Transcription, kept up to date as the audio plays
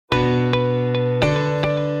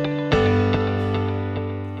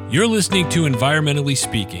You're listening to Environmentally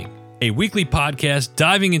Speaking, a weekly podcast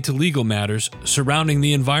diving into legal matters surrounding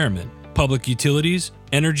the environment, public utilities,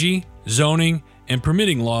 energy, zoning, and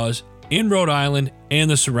permitting laws in Rhode Island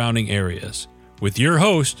and the surrounding areas. With your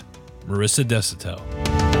host, Marissa Desitel.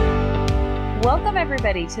 Welcome,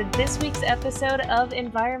 everybody, to this week's episode of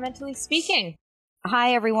Environmentally Speaking.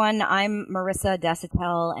 Hi, everyone. I'm Marissa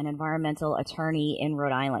Desitel, an environmental attorney in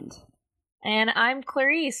Rhode Island. And I'm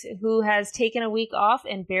Clarice, who has taken a week off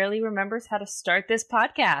and barely remembers how to start this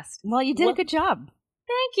podcast. Well, you did a good job.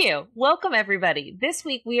 Thank you. Welcome, everybody. This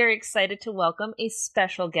week, we are excited to welcome a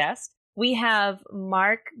special guest. We have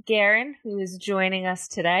Mark Guerin, who is joining us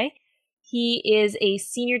today. He is a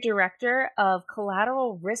senior director of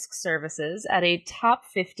collateral risk services at a top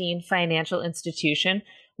 15 financial institution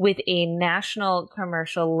with a national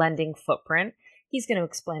commercial lending footprint. He's going to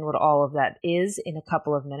explain what all of that is in a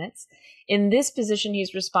couple of minutes. In this position,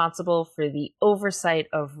 he's responsible for the oversight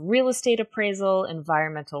of real estate appraisal,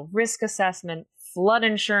 environmental risk assessment, flood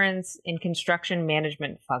insurance, and construction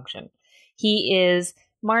management function. He is,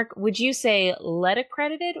 Mark, would you say lead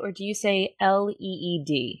accredited or do you say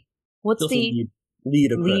LEED? What's just the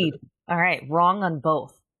lead accredited? lead? All right, wrong on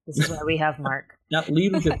both. This is why we have Mark. Now,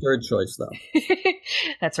 lead was your third choice, though.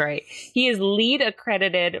 That's right. He is LEED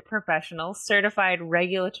accredited professional, certified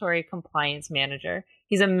regulatory compliance manager.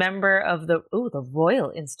 He's a member of the Royal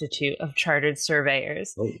Institute of Chartered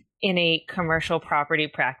Surveyors in a commercial property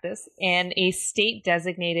practice and a state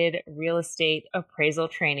designated real estate appraisal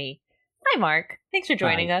trainee. Hi, Mark. Thanks for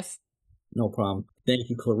joining us. No problem. Thank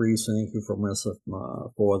you, Clarice, and thank you for Marissa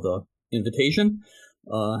for the invitation.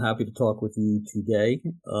 Happy to talk with you today.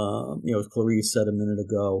 As Clarice said a minute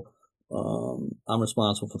ago, I'm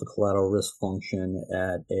responsible for the collateral risk function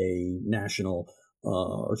at a national,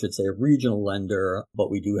 or I should say a regional lender, but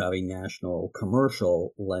we do have a national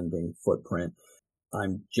commercial lending footprint.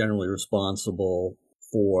 I'm generally responsible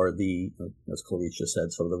for the, as Clarice just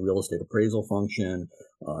said, sort of the real estate appraisal function,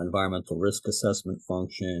 environmental risk assessment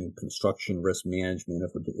function, construction risk management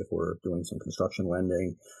if we're doing some construction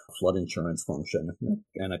lending, flood insurance function,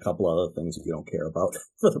 and a couple other things that you don't care about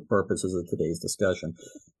for the purposes of today's discussion.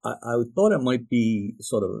 I thought it might be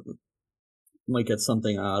might get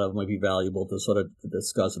something out of, might be valuable to sort of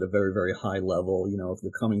discuss at a very, very high level. If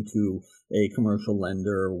you're coming to a commercial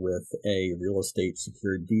lender with a real estate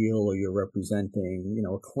secured deal, or you're representing,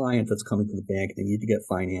 a client that's coming to the bank, they need to get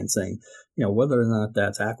financing, whether or not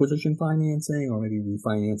that's acquisition financing or maybe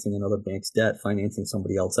refinancing another bank's debt, financing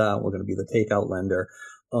somebody else out, we're going to be the takeout lender.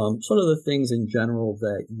 Sort of the things in general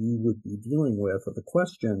that you would be dealing with are the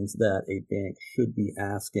questions that a bank should be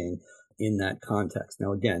asking in that context.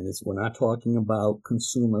 Now, again, we're not talking about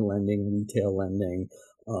consumer lending, retail lending.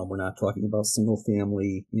 We're not talking about single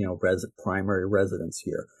family, primary residence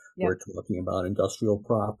here. Yep. We're talking about industrial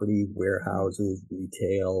property, warehouses,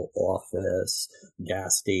 retail, office,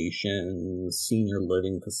 gas stations, senior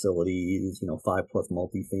living facilities, 5+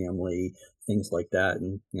 multifamily, things like that.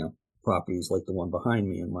 And, properties like the one behind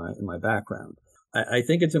me in my background. I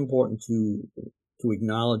think it's important to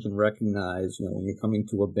acknowledge and recognize, when you're coming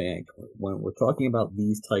to a bank, when we're talking about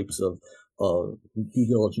these types of due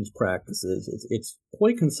diligence practices, it's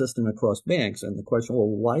quite consistent across banks. And the question, well,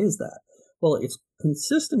 why is that? Well, it's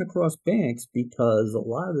consistent across banks because a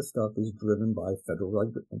lot of this stuff is driven by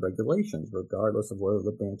federal regulations, regardless of whether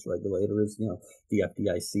the bank's regulator is, the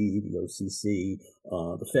FDIC, the OCC,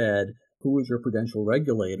 the Fed. Who is your prudential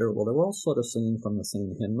regulator? Well, they're all sort of singing from the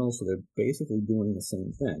same hymnal, so they're basically doing the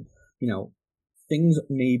same thing. Things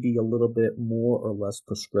may be a little bit more or less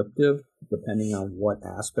prescriptive depending on what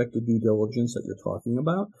aspect of due diligence that you're talking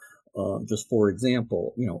about. Just for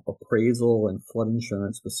example, appraisal and flood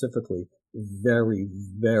insurance specifically, very,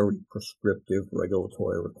 very prescriptive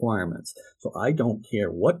regulatory requirements. So I don't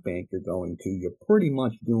care what bank you're going to, you're pretty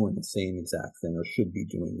much doing the same exact thing or should be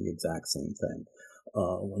doing the exact same thing.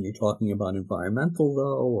 When you're talking about environmental,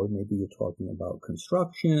 though, or maybe you're talking about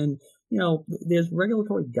construction, there's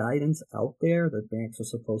regulatory guidance out there that banks are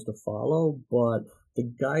supposed to follow, but the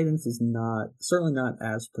guidance is certainly not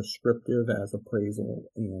as prescriptive as appraisal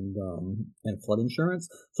and flood insurance.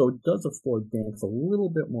 So it does afford banks a little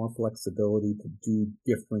bit more flexibility to do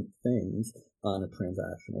different things on a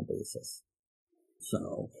transactional basis.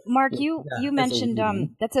 So, Mark, you mentioned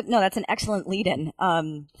that's an excellent lead-in.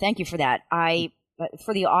 Thank you for that.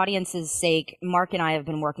 For the audience's sake, Mark and I have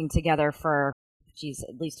been working together for,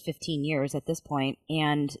 at least 15 years at this point.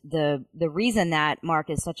 And the reason that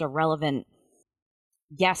Mark is such a relevant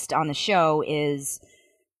guest on the show is,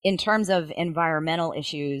 in terms of environmental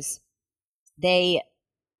issues, they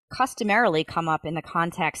customarily come up in the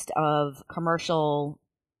context of commercial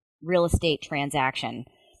real estate transaction.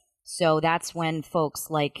 So that's when folks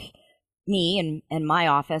like me and my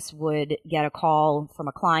office would get a call from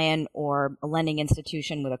a client or a lending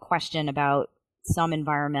institution with a question about some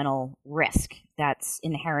environmental risk that's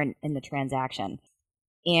inherent in the transaction.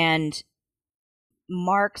 And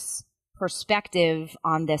Mark's perspective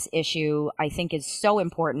on this issue, I think, is so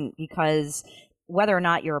important, because whether or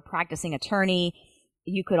not you're a practicing attorney,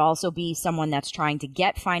 you could also be someone that's trying to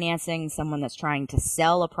get financing, someone that's trying to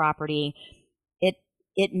sell a property.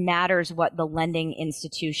 It matters what the lending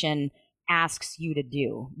institution asks you to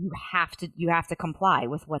do. You have to comply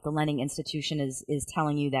with what the lending institution is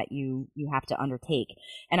telling you that you have to undertake.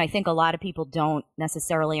 And I think a lot of people don't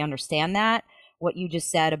necessarily understand that. What you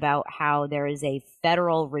just said about how there is a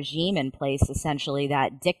federal regime in place, essentially,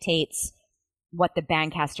 that dictates what the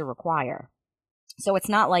bank has to require. So it's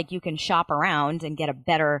not like you can shop around and get a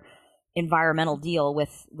better environmental deal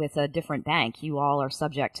with a different bank. You all are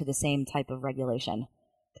subject to the same type of regulation.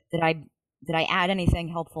 Did I add anything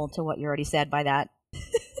helpful to what you already said by that?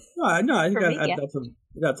 No, I think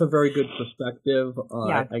that's a very good perspective.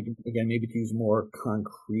 Yeah. Again, maybe to use a more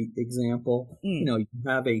concrete example, you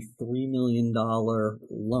have a $3 million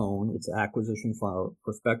loan. It's acquisition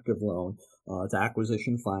prospective loan. It's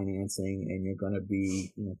acquisition financing, and you're going to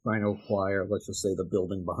be trying to acquire, let's just say, the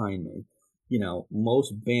building behind me.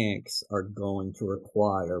 Most banks are going to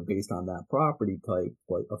require, based on that property type,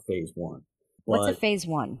 like a phase one. What's a phase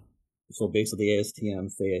one? So basically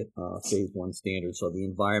ASTM phase one standard, so the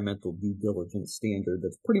environmental due diligence standard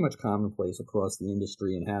that's pretty much commonplace across the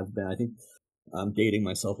industry and has been. I think I'm dating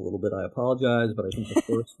myself a little bit, I apologize, but I think the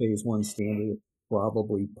first phase one standard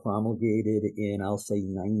probably promulgated in, I'll say,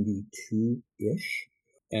 92-ish.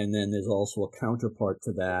 And then there's also a counterpart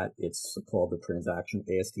to that. It's called the Transaction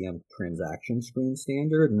ASTM transaction screen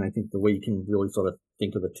standard. And I think the way you can really sort of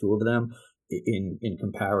think of the two of them in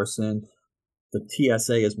comparison, the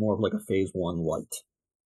TSA is more of like a phase one light.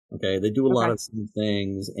 Okay. They do a lot of same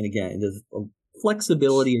things. And again, there's a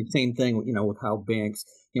flexibility, same thing, with how banks,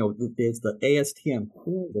 there's the ASTM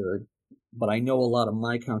standard, but I know a lot of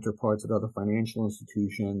my counterparts at other financial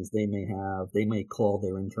institutions, they may call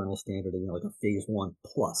their internal standard, like a phase one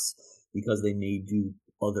plus, because they may do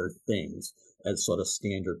other things as sort of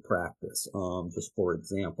standard practice. Just for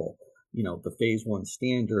example, the phase one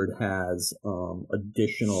standard has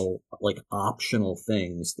additional, like, optional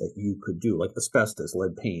things that you could do, like asbestos,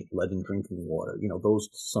 lead paint, lead in drinking water.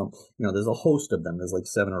 There's a host of them. There's like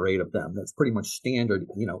 7 or 8 of them. That's pretty much standard,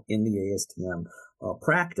 in the ASTM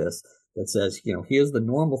practice, that says, here's the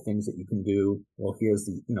normal things that you can do. Well, here's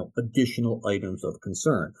the, additional items of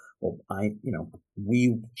concern. Well,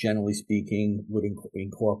 we generally speaking would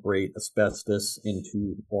incorporate asbestos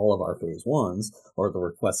into all of our phase ones, or the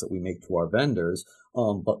requests that we make to our vendors.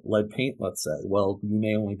 But lead paint, let's say, well,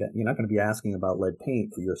 you're not going to be asking about lead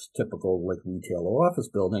paint for your typical like retail or office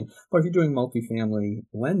building. But if you're doing multifamily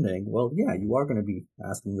lending, well, yeah, you are going to be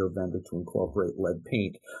asking your vendor to incorporate lead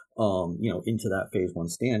paint, into that phase one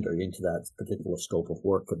standard, into that particular scope of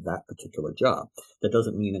work for that particular job. That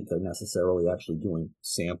doesn't mean that they're necessarily actually doing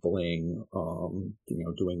sampling,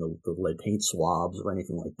 doing the lead paint swabs or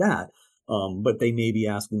anything like that. But they may be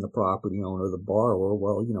asking the property owner, the borrower,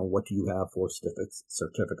 well, what do you have for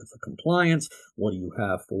certificates of compliance? What do you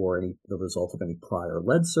have for the result of any prior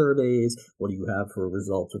lead surveys? What do you have for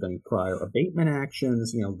results of any prior abatement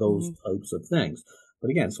actions? Those types of things.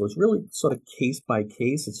 But again, so it's really sort of case by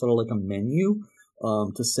case. It's sort of like a menu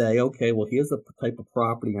to say, okay, well, here's the type of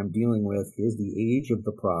property I'm dealing with. Here's the age of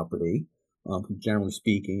the property. Generally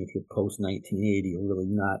speaking, if you're post 1980, you're really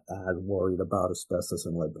not as worried about asbestos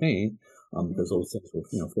and lead paint, because those things were,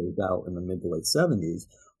 phased out in the mid to late 70s.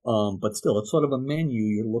 But still, it's sort of a menu.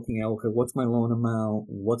 You're looking at, okay, what's my loan amount?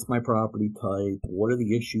 What's my property type? What are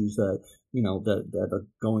the issues that, that are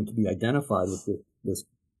going to be identified with this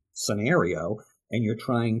scenario? And you're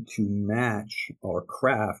trying to match or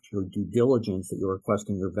craft your due diligence that you're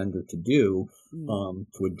requesting your vendor to do,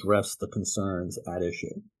 to address the concerns at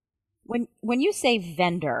issue. When you say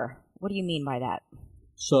vendor, what do you mean by that?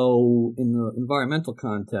 So in the environmental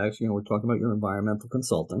context, we're talking about your environmental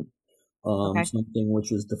consultant, something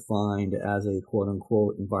which is defined as a quote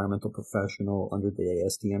unquote environmental professional under the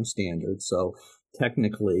ASTM standard. So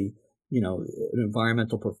technically, an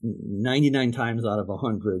environmental, 99 times out of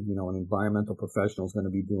 100, an environmental professional is going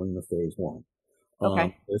to be doing the phase one.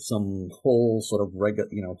 There's some whole sort of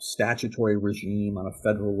statutory regime on a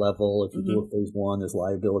federal level. If you do a phase one, there's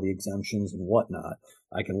liability exemptions and whatnot.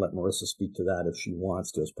 I can let Marissa speak to that if she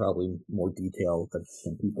wants to. It's probably more detailed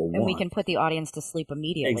than people want. And we can put the audience to sleep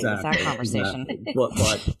immediately with that conversation. Exactly.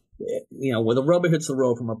 But where the rubber hits the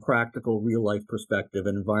road from a practical, real-life perspective,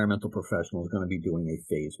 an environmental professional is going to be doing a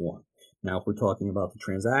phase one. Now, if we're talking about the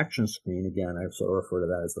transaction screen, again, I sort of refer to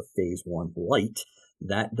that as the phase one light.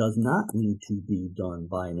 That does not need to be done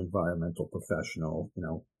by an environmental professional.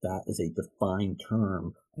 That is a defined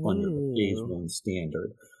term under the phase one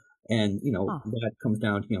standard. And, that comes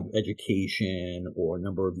down to, education or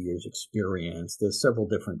number of years experience. There's several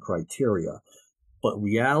different criteria. But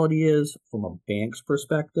reality is, from a bank's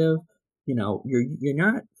perspective, you're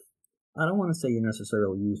not, I don't want to say you're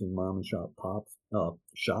necessarily using mom and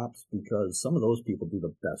shops, because some of those people do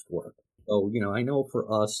the best work. So, I know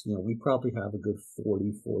for us, we probably have a good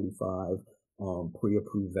 40, 45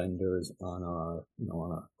 pre-approved vendors on our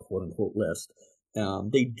quote unquote list.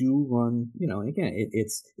 They do run, again,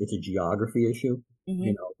 it's a geography issue.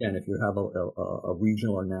 Again, if you have a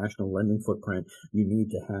regional or national lending footprint, you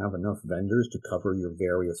need to have enough vendors to cover your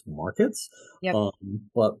various markets. Yep.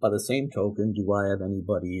 But by the same token, do I have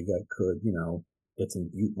anybody that could, it's in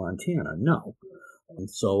Butte, Montana? No. And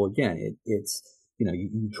so again, it's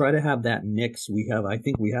you try to have that mix. I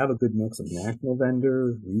think we have a good mix of national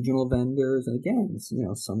vendors, regional vendors, and again,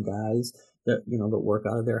 some guys that that work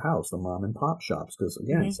out of their house, the mom and pop shops, because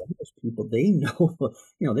again, some of those people, they know,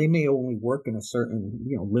 they may only work in a certain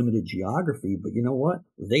limited geography, but you know what?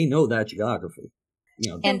 They know that geography.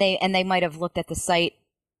 And they might have looked at the site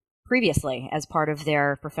previously as part of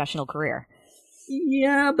their professional career.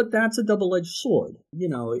 Yeah, but that's a double-edged sword.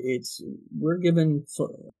 We're given,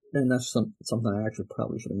 and that's something I actually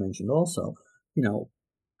probably should have mentioned also.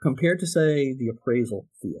 Compared to say the appraisal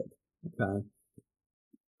field, okay.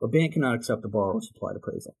 A bank cannot accept a borrower-supplied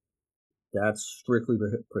appraisal. That's strictly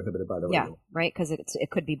prohibited by the regulator. Yeah, right, because it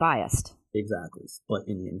could be biased. Exactly. But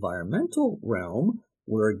in the environmental realm,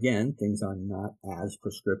 where, again, things are not as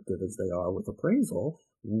prescriptive as they are with appraisal,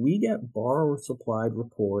 we get borrower-supplied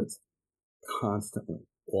reports constantly,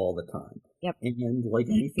 all the time. Yep. And like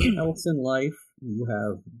anything else in life, you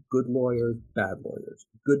have good lawyers, bad lawyers,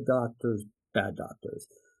 good doctors, bad doctors.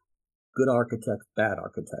 Good architects, bad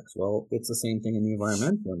architects. Well, it's the same thing in the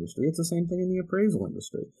environmental industry. It's the same thing in the appraisal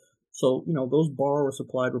industry. So, those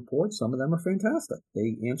borrower-supplied reports, some of them are fantastic.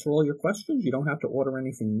 They answer all your questions. You don't have to order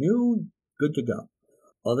anything new. Good to go.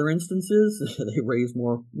 Other instances, they raise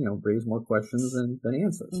more questions than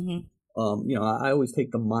answers. I always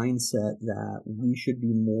take the mindset that we should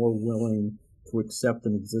be more willing to accept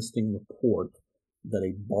an existing report that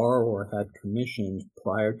a borrower had commissioned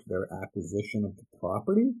prior to their acquisition of the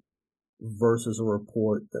property, versus a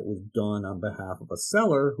report that was done on behalf of a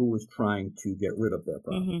seller who was trying to get rid of their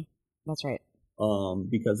property. That's right.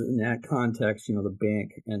 Because in that context, the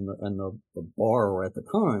bank and the borrower at the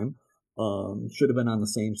time should have been on the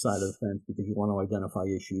same side of the fence, because you want to identify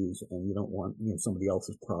issues and you don't want somebody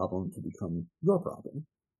else's problem to become your problem.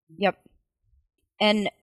 Yep.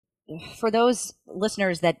 And for those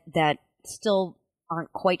listeners that still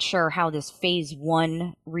aren't quite sure how this phase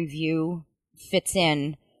one review fits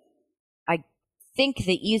in, I think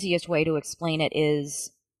the easiest way to explain it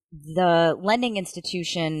is the lending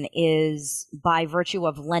institution is, by virtue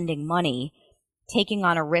of lending money, taking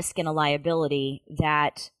on a risk and a liability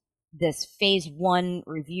that this phase one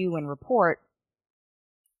review and report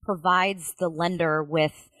provides the lender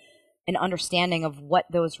with an understanding of what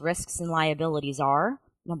those risks and liabilities are,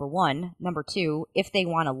 number one. Number two, if they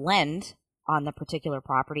want to lend on the particular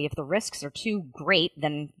property, if the risks are too great,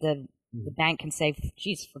 then the bank can say,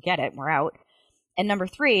 geez, forget it, we're out. And number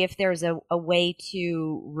three, if there's a way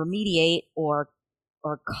to remediate or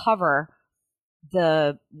cover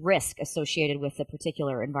the risk associated with the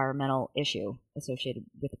particular environmental issue associated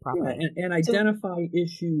with the property. Yeah, and identify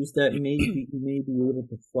issues that you may be able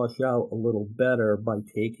to flush out a little better by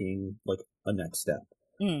taking like a next step.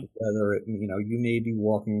 Whether you may be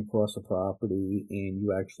walking across a property and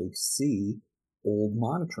you actually see old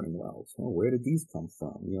monitoring wells. Well, where did these come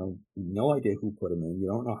from? No idea who put them in. You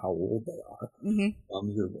don't know how old they are.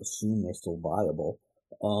 You assume they're still viable.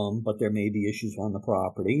 But there may be issues on the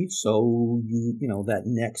property. So that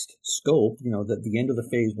next scope, that the end of the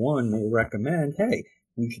phase one may recommend, hey,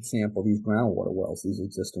 we should sample these groundwater wells, these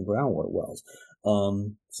existing groundwater wells.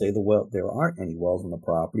 Say there aren't any wells on the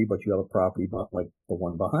property, but you have a property like the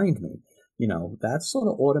one behind me. That's sort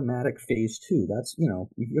of automatic phase two. That's,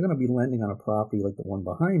 if you're going to be lending on a property like the one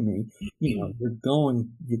behind me, you're going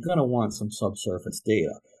to want some subsurface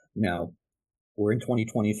data. Now, we're in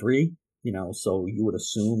 2023, so you would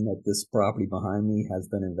assume that this property behind me has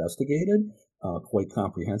been investigated quite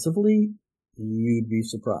comprehensively. You'd be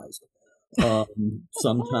surprised.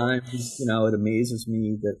 Sometimes, it amazes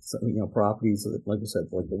me that, properties, like I said,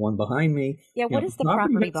 like the one behind me. Yeah, what is the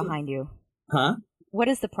property behind you? Huh? What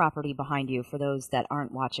is the property behind you for those that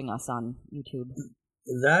aren't watching us on YouTube?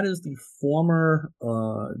 That is the former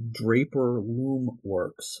Draper Loom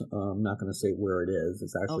Works. I'm not going to say where it is.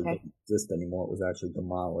 It's actually doesn't exist anymore. It was actually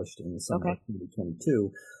demolished in the summer of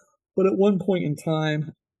 2022. But at one point in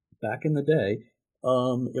time, back in the day,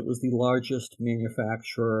 it was the largest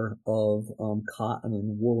manufacturer of cotton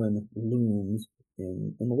and woolen looms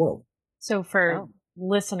in the world. So for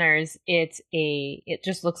listeners, it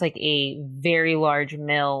just looks like a very large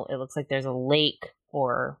mill. It looks like there's a lake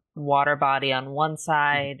or water body on one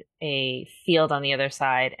side, a field on the other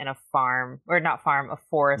side, and a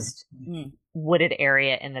forest wooded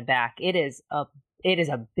area in the back. It is a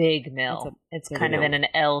big mill. It's kind of in an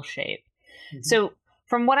L shape. Mm-hmm. So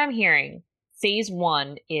from what I'm hearing, phase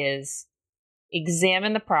 1 is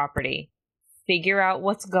examine the property, figure out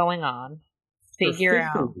what's going on,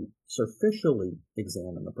 superficially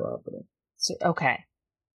examine the property. So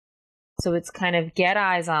it's kind of get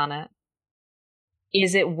eyes on it.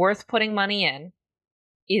 Is it worth putting money in?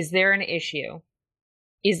 Is there an issue?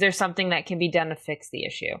 Is there something that can be done to fix the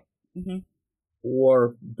issue? Mm-hmm.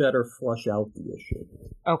 Or better flush out the issue.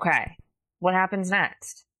 Okay. What happens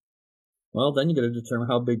next? Well, then you got to determine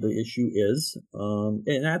how big the issue is. And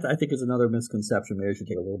that, I think, is another misconception. Maybe I should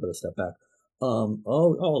take a little bit of step back.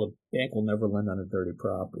 The bank will never lend on a dirty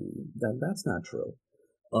property. That's not true.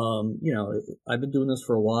 I've been doing this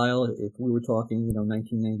for a while. If we were talking,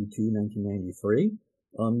 1992, 1993,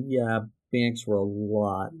 banks were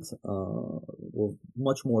were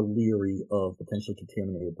much more leery of potentially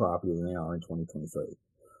contaminated property than they are in 2023.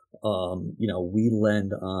 We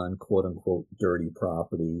lend on quote unquote dirty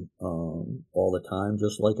property, all the time,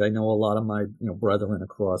 just like I know a lot of my, brethren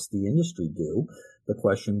across the industry do. The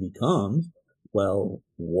question becomes, well,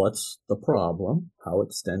 what's the problem? How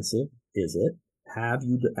extensive is it? Have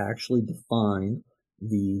you actually defined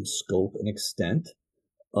the scope and extent?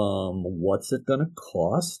 What's it going to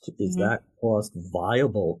cost? Is that cost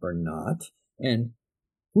viable or not? And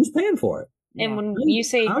who's paying for it? And when you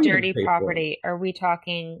say dirty property, are we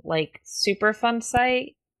talking like Superfund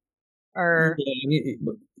site? Or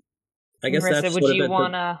I guess Marissa, that's would you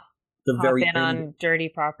want to hop in on dirty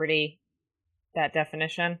property, that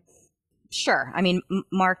definition? Sure. I mean,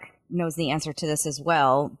 Mark knows the answer to this as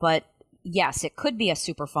well, but yes, it could be a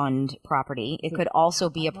Superfund property. It could also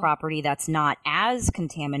be a property that's not as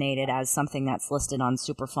contaminated as something that's listed on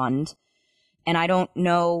Superfund. And I don't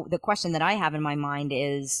know, the question that I have in my mind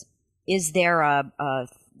is there a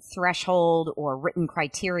threshold or written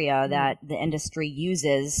criteria that the industry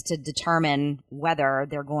uses to determine whether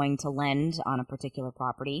they're going to lend on a particular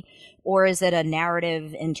property? Or is it a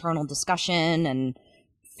narrative internal discussion and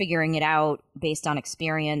figuring it out based on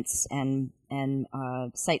experience and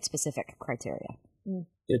site-specific criteria?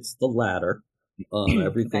 It's the latter.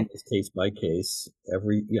 Everything is case by case.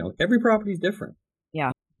 Every property is different.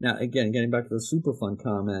 Yeah. Now, again, getting back to the Superfund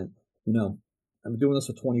comment, I'm doing this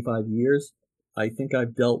for 25 years. I think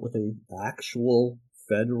I've dealt with an actual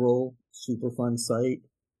federal Superfund site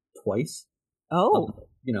twice.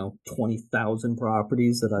 20,000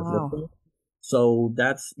 properties that I've looked at. So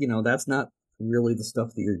that's not really the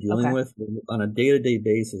stuff that you're dealing with. On a day-to-day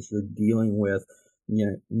basis, you're dealing with,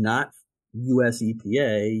 not U.S.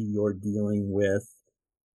 EPA, you're dealing with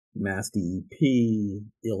Mass DEP,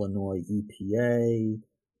 Illinois EPA,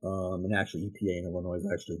 and actually EPA in Illinois is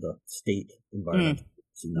actually the state environmental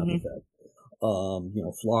agency, not the Fed.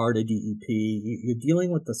 Florida DEP, you're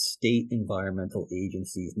dealing with the state environmental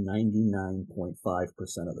agencies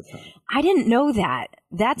 99.5% of the time. I didn't know that.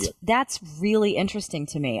 That's really interesting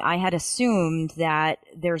to me. I had assumed that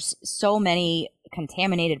there's so many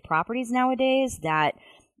contaminated properties nowadays that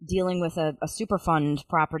dealing with a Superfund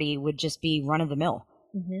property would just be run of the mill.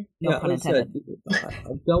 Mm-hmm. No pun intended.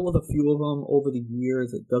 I've dealt with a few of them over the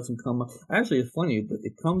years. It doesn't come up. Actually, it's funny.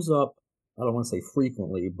 It comes up, I don't want to say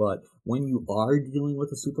frequently, but when you are dealing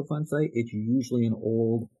with a Superfund site, it's usually an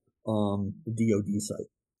old DOD site.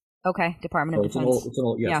 Okay, Department of Defense. It's an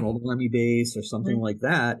old Army base or something like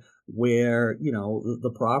that, where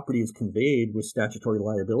the property is conveyed with statutory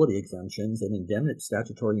liability exemptions and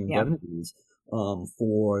statutory indemnities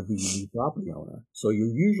for the property owner. So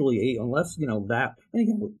you're usually unless that. And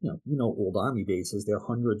again, old Army bases, they're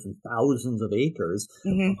hundreds and thousands of acres.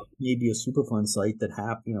 Maybe a Superfund site that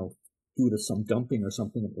due to some dumping or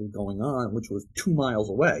something that was going on, which was 2 miles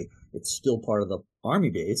away. It's still part of the Army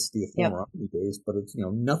base, the former Army base, but it's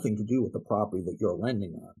nothing to do with the property that you're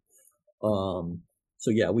lending on.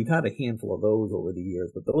 So we've had a handful of those over the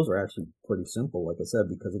years, but those are actually pretty simple, like I said,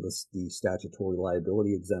 because of the statutory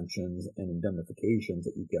liability exemptions and indemnifications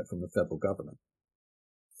that you get from the federal government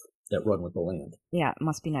that run with the land. Yeah, it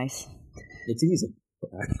must be nice. It's easy.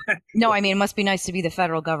 No, I mean, it must be nice to be the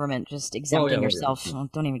federal government, just exempting yourself. Yeah.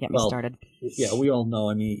 Don't even get me started. Yeah, we all know.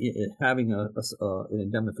 I mean, having an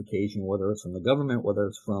indemnification, whether it's from the government, whether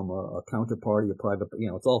it's from a counterparty, a private,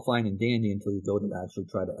 it's all fine and dandy until you go to actually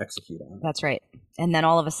try to execute on it. That's right. And then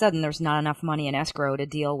all of a sudden, there's not enough money in escrow to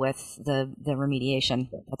deal with the remediation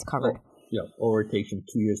that's covered. Well, or it takes you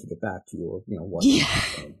 2 years to get back to you, or what. Yeah,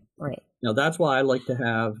 right. Now, that's why I like to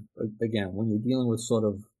have, again, when you're dealing with sort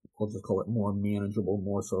of, we'll just call it more manageable,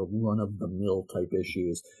 more sort of run-of-the-mill type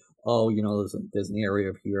issues. Oh, there's an area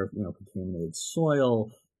of here, contaminated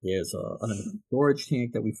soil. There's an storage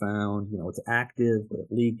tank that we found. It's active, but it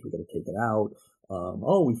leaked. We got to take it out.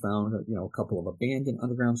 We found a couple of abandoned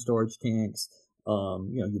underground storage tanks.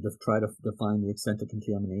 You just try to define the extent of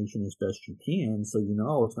contamination as best you can, so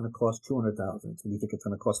it's going to cost $200,000. So you think it's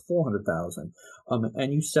going to cost $400,000,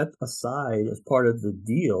 and you set aside as part of the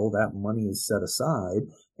deal, that money is set aside,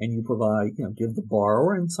 and you provide, give the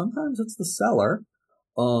borrower, and sometimes it's the seller,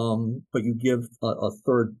 but you give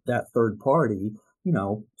that third party,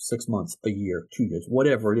 6 months, a year, 2 years,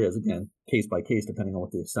 whatever it is, again, case by case, depending on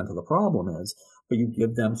what the extent of the problem is, but you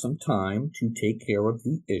give them some time to take care of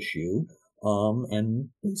the issue. And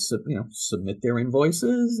they submit their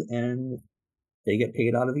invoices, and they get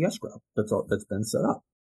paid out of the escrow that's been set up.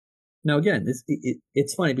 Now, again,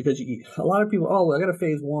 it's funny because a lot of people, I got a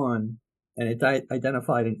phase one, and it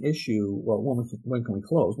identified an issue. Well, when can we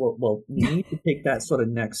close? Well, you need to take that sort of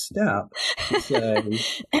next step to say,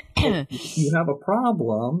 you have a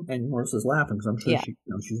problem, and Marissa's laughing because I'm sure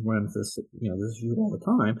she's running this issue all the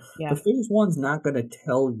time. Yeah. The phase one's not going to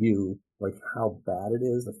tell you like how bad it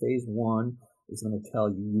is. The phase one is going to tell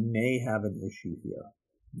you may have an issue here.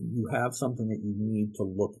 You have something that you need to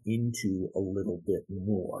look into a little bit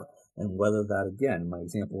more. And whether that, again, my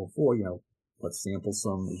example before, let's sample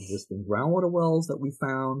some existing groundwater wells that we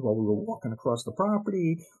found while we were walking across the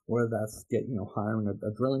property, whether that's hiring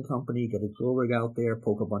a drilling company, get a drill rig out there,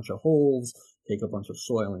 poke a bunch of holes, take a bunch of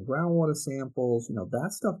soil and groundwater samples.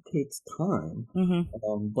 That stuff takes time.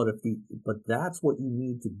 Mm-hmm. But that's what you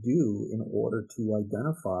need to do in order to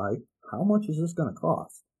identify how much is this going to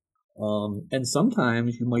cost. And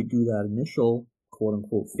sometimes you might do that initial quote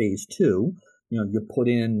unquote phase two. You put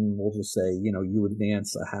in, we'll just say, you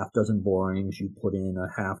advance a half dozen borings, you put in a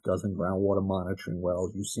half dozen groundwater monitoring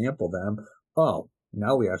wells, you sample them. Oh,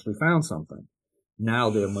 now we actually found something. Now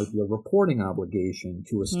there might be a reporting obligation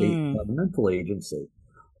to a state governmental agency.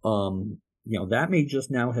 That may just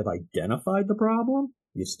now have identified the problem.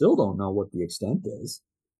 You still don't know what the extent is.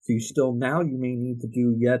 So you may need to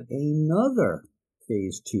do yet another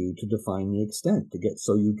phase two to define the extent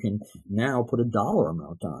so you can now put a dollar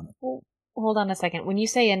amount on it. Well, hold on a second. When you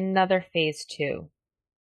say another phase two,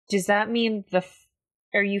 does that mean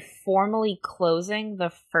are you formally closing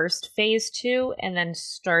the first phase two and then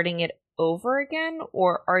starting it over again,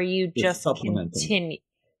 or are you just continue?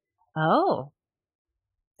 Oh,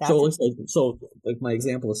 like my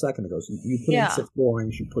example a second ago. So you put in 6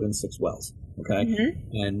 borings, you put in 6 wells, okay,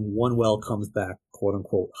 and one well comes back quote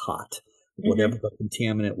unquote hot. Whatever the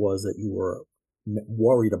contaminant was that you were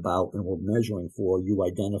worried about and were measuring for, you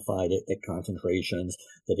identified it at concentrations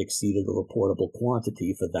that exceeded a reportable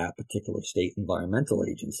quantity for that particular state environmental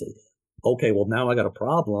agency. Okay, well now I got a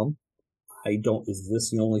problem. Is this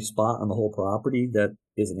the only spot on the whole property that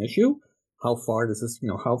is an issue? How far is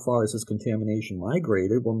this contamination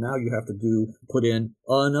migrated? Well, now you have to put in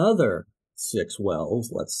another 6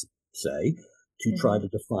 wells, let's say, to try to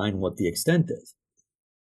define what the extent is.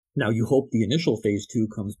 Now, you hope the initial phase 2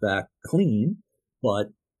 comes back clean, but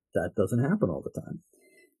that doesn't happen all the time.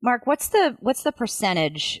 Mark, what's the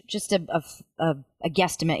percentage, just a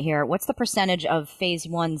guesstimate here, what's the percentage of phase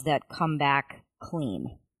 1s that come back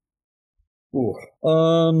clean? Ooh,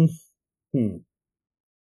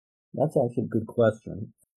 that's actually a good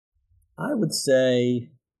question. I would say,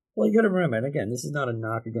 well, you got to remember, and again, this is not a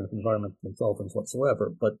knock against environmental consultants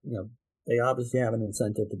whatsoever, but they obviously have an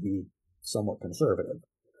incentive to be somewhat conservative.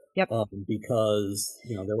 Yep. Because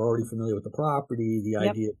they're already familiar with the property. The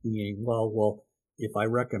idea being, well, if I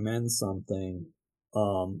recommend something,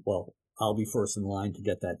 I'll be first in line to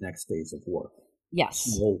get that next phase of work.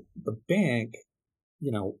 Yes. So the bank,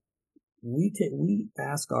 we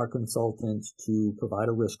ask our consultants to provide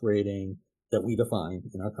a risk rating that we define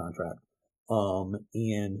in our contract,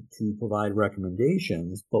 and to provide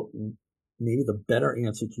recommendations. But maybe the better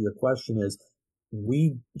answer to your question is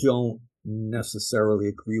we don't necessarily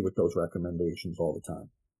agree with those recommendations all the time.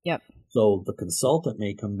 Yep. So the consultant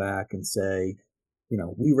may come back and say,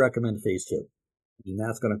 we recommend phase 2, and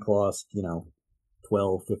that's going to cost,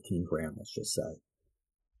 12, 15 grand, let's just say.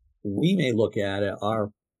 We may look at it,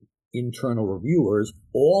 our internal reviewers,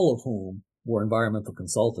 all of whom were environmental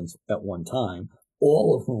consultants at one time,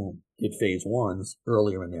 all of whom did phase ones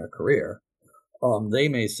earlier in their career, they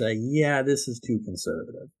may say, yeah, this is too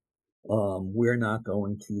conservative. We're not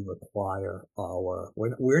going to require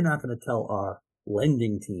we're not going to tell our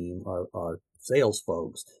lending team, our sales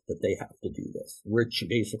folks, that they have to do this. We're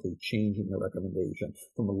basically changing the recommendation.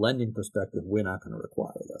 From a lending perspective, we're not going to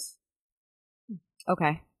require this.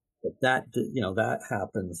 Okay. But that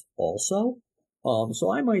happens also.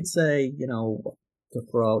 So I might say, to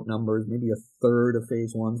throw out numbers, maybe a third of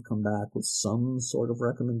phase ones come back with some sort of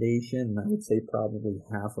recommendation. And I would say probably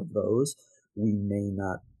half of those we may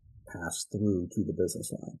not pass through to the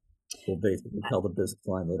business line. We'll basically tell the business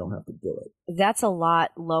line they don't have to do it. That's a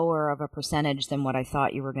lot lower of a percentage than what I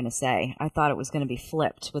thought you were going to say. I thought it was going to be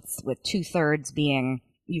flipped, with 2/3 being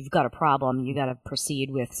you've got a problem, you got to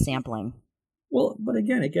proceed with sampling. Well, but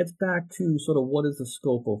again, it gets back to sort of what is the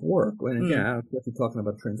scope of work. And again, I don't know if you're talking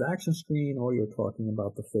about transaction screen or you're talking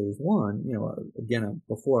about the phase one. Again,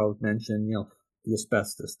 before I was mentioned, the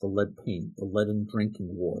asbestos, the lead paint, the lead in drinking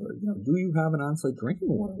water. Do you have an on-site drinking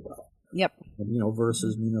water well? Yep.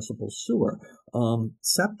 Versus municipal sewer.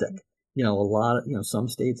 Septic. A lot of, some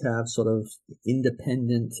states have sort of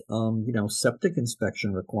independent, septic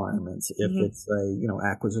inspection requirements if it's a,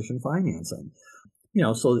 acquisition financing.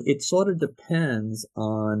 So it sort of depends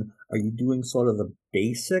on, are you doing sort of the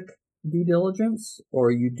basic due diligence, or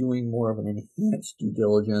are you doing more of an enhanced due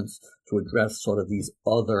diligence to address sort of these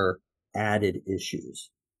other added issues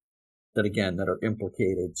that are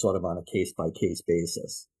implicated sort of on a case-by-case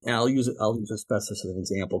basis? And I'll use asbestos as an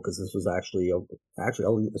example, because this was actually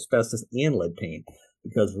I'll use asbestos and lead paint,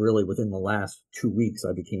 because really within the last 2 weeks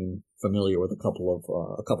I became familiar with a couple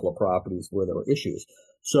of properties where there were issues.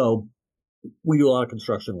 So we do a lot of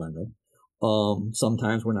construction lending.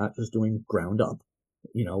 Sometimes we're not just doing ground up.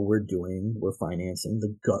 We're financing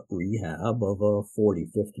the gut rehab of a 40,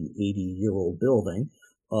 50, 80-year-old building.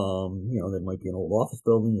 There might be an old office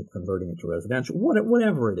building, you're converting it to residential,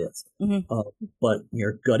 whatever it is. But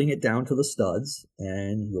you're gutting it down to the studs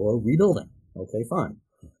and you're rebuilding. Okay, fine.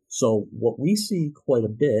 So what we see quite a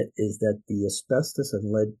bit is that the asbestos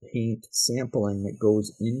and lead paint sampling that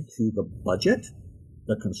goes into the budget,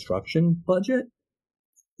 the construction budget,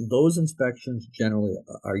 those inspections generally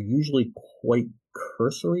are usually quite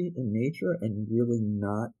cursory in nature and really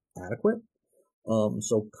not adequate.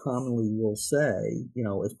 So commonly we'll say,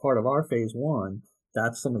 as part of our phase one,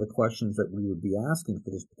 that's some of the questions that we would be asking for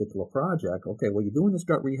this particular project. Okay, well, you're doing this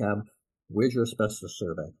gut rehab. Where's your asbestos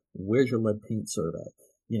survey? Where's your lead paint survey?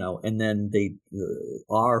 And then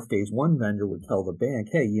our phase one vendor would tell the bank,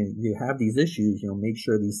 hey, you have these issues, make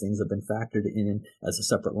sure these things have been factored in as a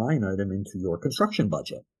separate line item into your construction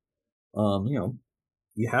budget.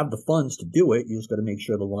 You have the funds to do it. You just got to make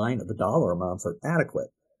sure the dollar amounts are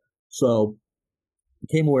adequate. So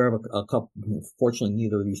became aware of a couple. Fortunately,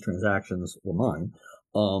 neither of these transactions were mine.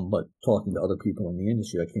 But talking to other people in the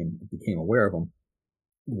industry, I became aware of them.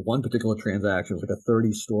 One particular transaction was like a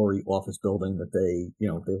 30-story office building that they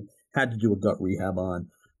had to do a gut rehab on.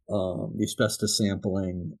 The asbestos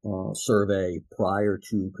sampling survey prior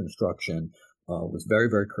to construction was very,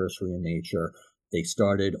 very cursory in nature. They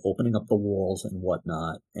started opening up the walls and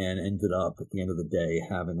whatnot, and ended up at the end of the day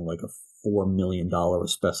having like a $4 million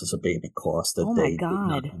asbestos abatement cost that they did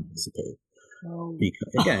not anticipate.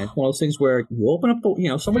 Because again, it's one of those things where you open up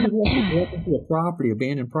somebody's walking into a property,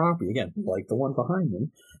 abandoned property, again, like the one behind me,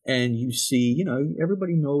 and you see,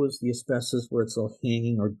 everybody knows the asbestos where it's all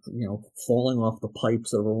hanging or, falling off the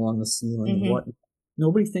pipes that are along the ceiling and what.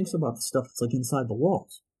 Nobody thinks about the stuff that's like inside the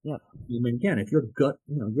walls. Yep. I mean, again, if you're gut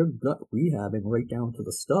rehabbing right down to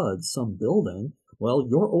the studs, some building, well,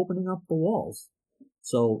 you're opening up the walls.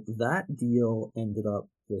 So that deal ended up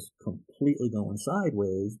just completely going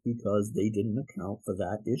sideways because they didn't account for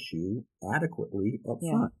that issue adequately up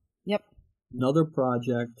front. Yep. Another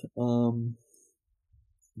project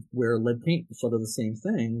where lead paint was sort of the same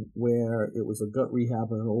thing, where it was a gut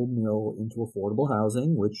rehab of an old mill into affordable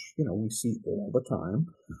housing, which, we see all the time.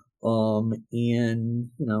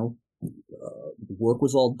 The work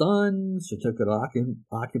was all done. Certificate of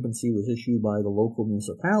occupancy was issued by the local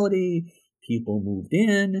municipality. People moved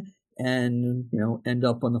in and, end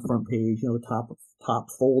up on the front page, the top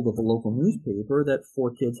fold of the local newspaper that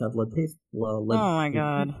 4 kids have lead paint. Oh my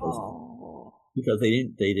God. Because they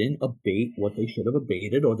didn't abate what they should have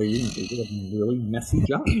abated, or they did a really messy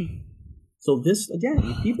job. So this, again,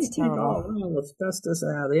 people think, asbestos,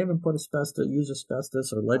 they haven't used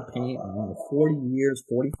asbestos or lead paint in 40 years,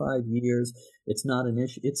 45 years. It's not an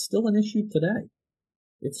issue. It's still an issue today.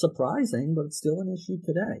 It's surprising, but it's still an issue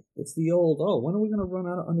today. It's the old, when are we going to run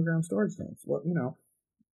out of underground storage tanks? Well,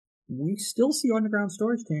 we still see underground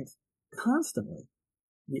storage tanks constantly.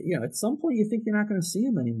 At some point you think you're not going to see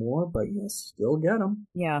them anymore, but you still get them.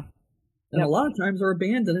 Yeah. And a lot of times they're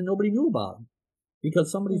abandoned and nobody knew about them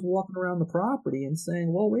because somebody's walking around the property and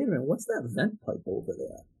saying, well, wait a minute, what's that vent pipe over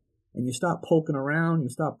there? And you stop poking around, you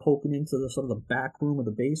stop poking into the sort of the back room of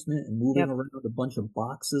the basement and moving around a bunch of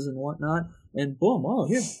boxes and whatnot, and boom,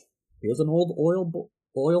 here's an old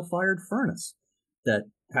oil-fired furnace that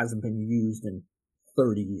hasn't been used in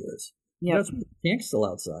 30 years. Yep. That's the tank's still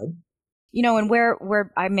outside. And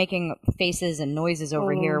where I'm making faces and noises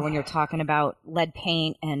over here when you're talking about lead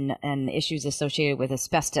paint and issues associated with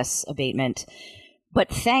asbestos abatement. But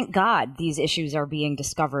thank God these issues are being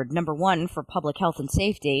discovered, number one, for public health and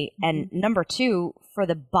safety, and number two, for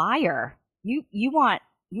the buyer. You want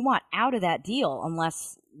out of that deal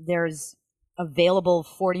unless there's available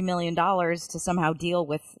 $40 million to somehow deal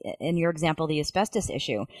with, in your example, the asbestos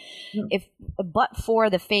issue. Yeah. But for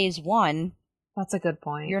the phase one, that's a good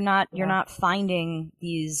point. You're not finding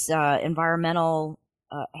these environmental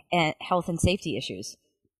health and safety issues.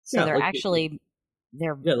 So they're actually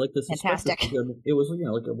like this fantastic. It was a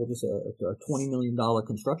 $20 million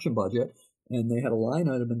construction budget, and they had a line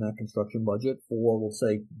item in that construction budget for, we'll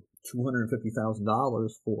say, $250,000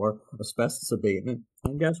 for asbestos abatement.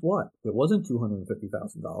 And guess what? It wasn't $250,000.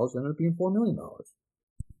 It ended up being $4 million.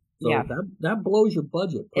 So that blows your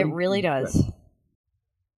budget. It really does.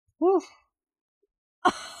 Woof.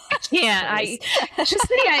 I just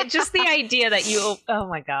the idea that oh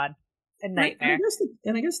my God, a nightmare.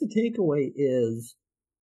 I guess the takeaway is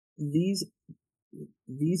these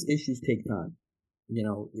issues take time.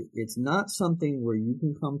 It's not something where you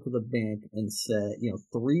can come to the bank and say,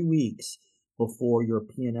 3 weeks before your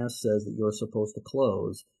P&S says that you're supposed to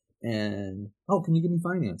close, and can you give me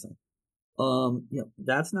financing?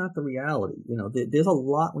 That's not the reality. There's a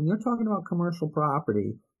lot when you're talking about commercial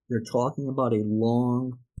property. You're talking about a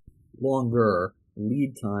longer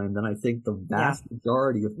lead time than I think the vast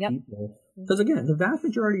majority of people. Because again, the vast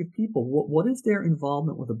majority of people, what is their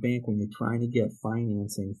involvement with a bank when you're trying to get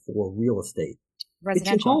financing for real estate?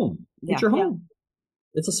 Residential. It's your home. It's your home.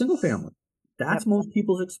 It's a single family. That's most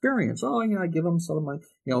people's experience. I give them sort of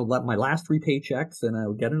my last 3 paychecks, and I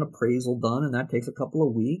would get an appraisal done, and that takes a couple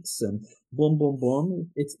of weeks, and boom, boom,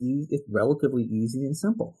 boom. It's relatively easy and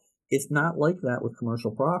simple. It's not like that with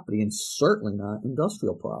commercial property, and certainly not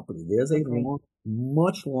industrial property. There's a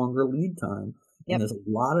much longer lead time, and there's a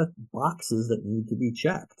lot of boxes that need to be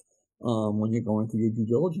checked when you're going through your due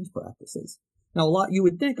diligence practices. Now, you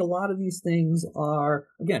would think a lot of these things are,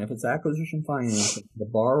 again, if it's acquisition financing, the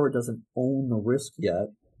borrower doesn't own the risk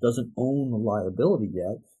yet, doesn't own the liability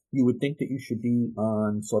yet, you would think that you should be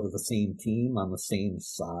on sort of the same team, on the same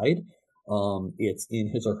side. It's in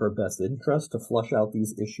his or her best interest to flush out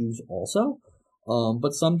these issues also.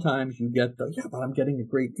 But sometimes you get but I'm getting a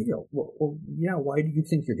great deal. Well, why do you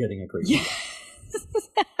think you're getting a great deal?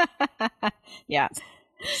 Yeah.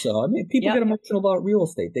 So, people get emotional about real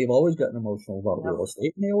estate. They've always gotten emotional about real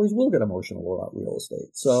estate, and they always will get emotional about real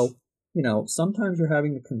estate. So, sometimes you're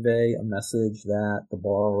having to convey a message that the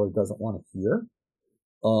borrower doesn't want to hear.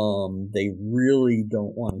 They really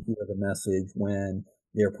don't want to hear the message when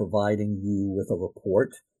they're providing you with a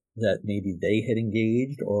report that maybe they had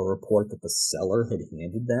engaged, or a report that the seller had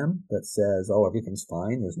handed them that says, everything's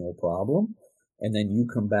fine, there's no problem. And then you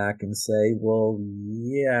come back and say,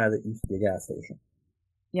 that used to be a gas station.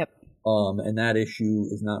 Yep. And that issue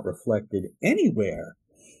is not reflected anywhere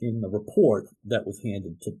in the report that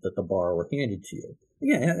the borrower handed to you.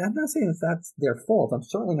 Again, I'm not saying that that's their fault. I'm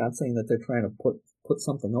certainly not saying that they're trying to put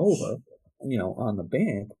something over, on the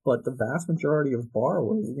bank. But the vast majority of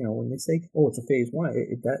borrowers, when they say, it's a phase one,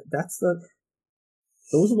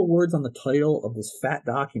 those are the words on the title of this fat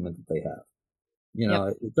document that they have.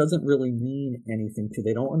 It doesn't really mean anything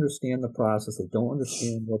they don't understand the process. They don't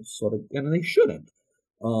understand and they shouldn't.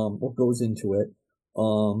 What goes into it.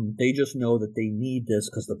 They just know that they need this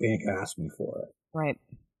because the bank asked me for it. Right.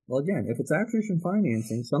 Well, again, if it's acquisition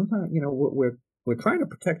financing, sometimes, we're trying to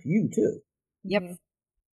protect you too. Yep.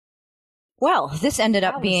 Well, this ended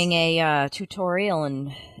up being a tutorial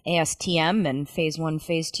in ASTM and phase 1,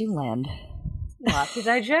 phase 2 land. Lots to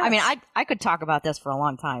digest. I could talk about this for a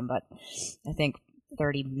long time, but I think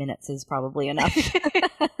 30 minutes is probably enough.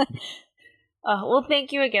 Well,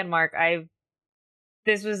 thank you again, Mark.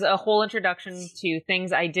 This was a whole introduction to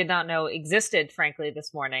things I did not know existed, frankly,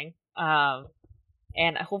 this morning.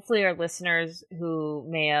 And hopefully our listeners who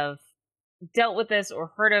may have dealt with this or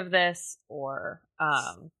heard of this or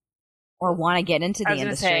want to get into the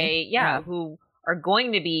industry. Who are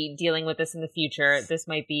going to be dealing with this in the future, this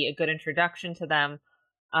might be a good introduction to them.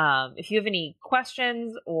 If you have any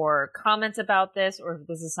questions or comments about this, or if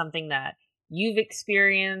this is something that you've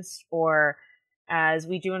experienced, or as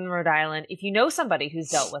we do in Rhode Island, if you know somebody who's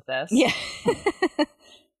dealt with this,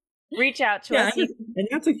 reach out to us. And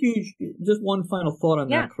that's a huge, just one final thought on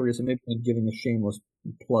that, Clarissa. Maybe I'm giving a shameless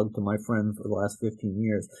plug to my friend for the last 15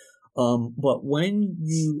 years. But when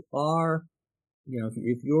you are,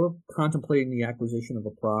 if you're contemplating the acquisition of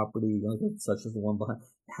a property, such as the one behind,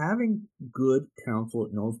 having good counsel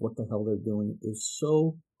that knows what the hell they're doing is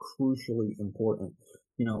so crucially important.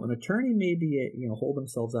 An attorney may be, hold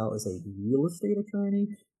themselves out as a real estate attorney.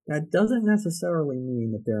 That doesn't necessarily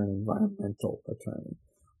mean that they're an environmental attorney.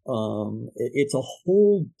 It's a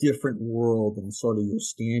whole different world than sort of your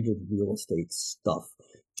standard real estate stuff.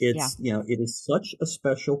 It's, it is such a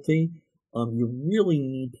specialty. You really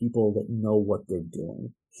need people that know what they're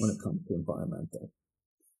doing when it comes to environmental.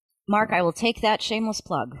 Mark, I will take that shameless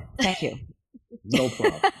plug. Thank you. No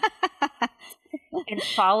problem. And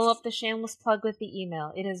follow up the shameless plug with the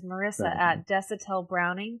email. It is Marissa at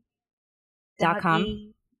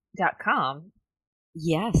desautelbrowning.com.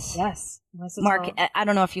 Yes. Marissa, Mark, I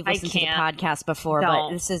don't know if you've listened to the podcast before,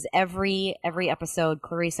 but this is every episode.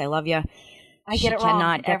 Clarice, I love you. I get it wrong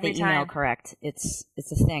cannot get every the email time. correct. It's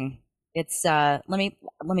a thing. It's let me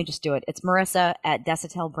just do it. It's Marissa at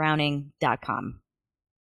desautelbrowning.com.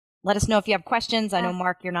 Let us know if you have questions. I know,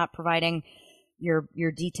 Mark, you're not providing your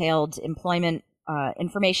detailed employment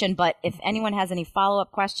information, but if anyone has any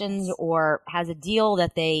follow-up questions or has a deal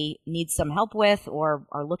that they need some help with or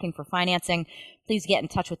are looking for financing, please get in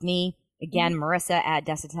touch with me. Again, Marissa at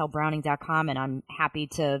desautelbrowning.com, and I'm happy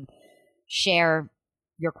to share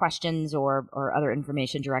your questions or other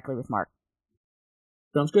information directly with Mark.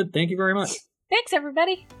 Sounds good. Thank you very much. Thanks,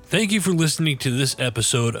 everybody. Thank you for listening to this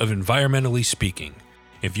episode of Environmentally Speaking.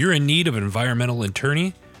 If you're in need of an environmental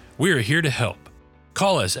attorney, we are here to help.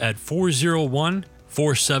 Call us at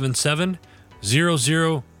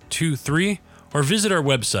 401-477-0023 or visit our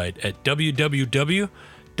website at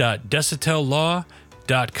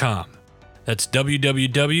www.desautellaw.com. That's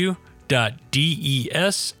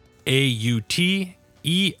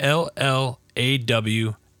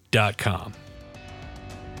www.desautellaw.com.